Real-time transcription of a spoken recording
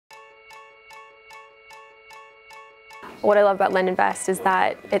What I love about LendInvest is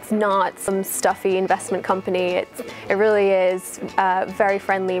that it's not some stuffy investment company. It really is very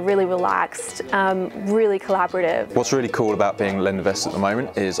friendly, really relaxed, really collaborative. What's really cool about being LendInvest at the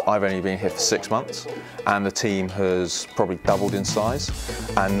moment is I've only been here for 6 months and the team has probably doubled in size,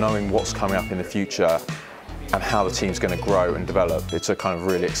 and knowing what's coming up in the future and how the team's going to grow and develop, it's a kind of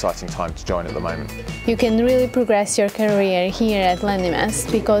really exciting time to join at the moment. You can really progress your career here at LendInvest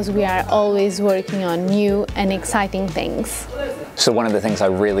because we are always working on new and exciting things. So one of the things I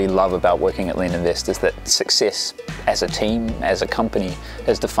really love about working at LendInvest is that success as a team, as a company,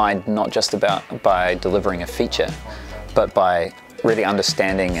 is defined not just by delivering a feature, but by really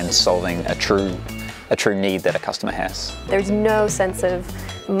understanding and solving a true need that a customer has. There's no sense of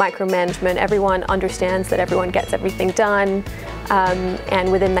micromanagement. Everyone understands that everyone gets everything done,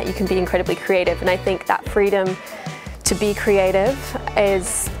 and within that you can be incredibly creative. And I think that freedom to be creative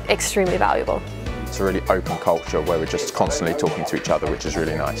is extremely valuable. It's a really open culture where we're just constantly talking to each other, which is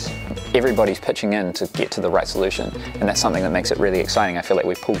really nice. Everybody's pitching in to get to the right solution, and that's something that makes it really exciting. I feel like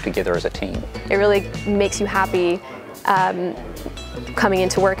we've pulled together as a team. It really makes you happy coming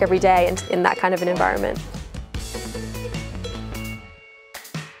into work every day in that kind of an environment.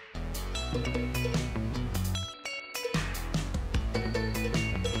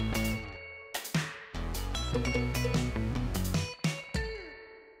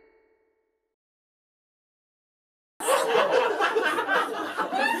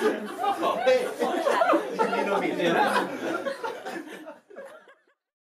 Hey, you know me,